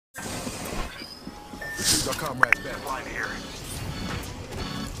Retrieved our comrades back. Line here.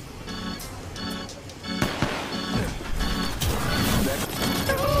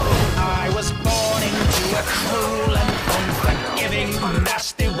 I was born into a cruel and unforgiving,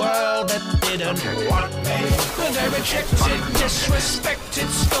 nasty world that didn't want me. And I rejected, disrespected,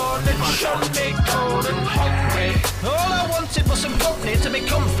 scorned and shunned me, cold and hungry. All I wanted was some company to be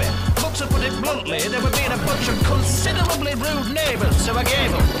comfy. But to put it bluntly, there were being a bunch of considerably rude neighbours, so I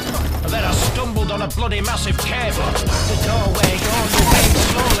gave up. And then I stumbled on a bloody massive cable. The doorway yawned away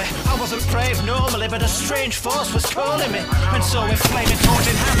slowly. I wasn't brave normally, but a strange force was calling me. And so with flaming torch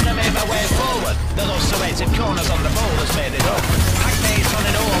in hand, I made my way forward. The low serrated corners on the boulders made it up. Hackney's on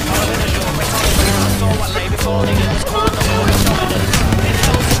an old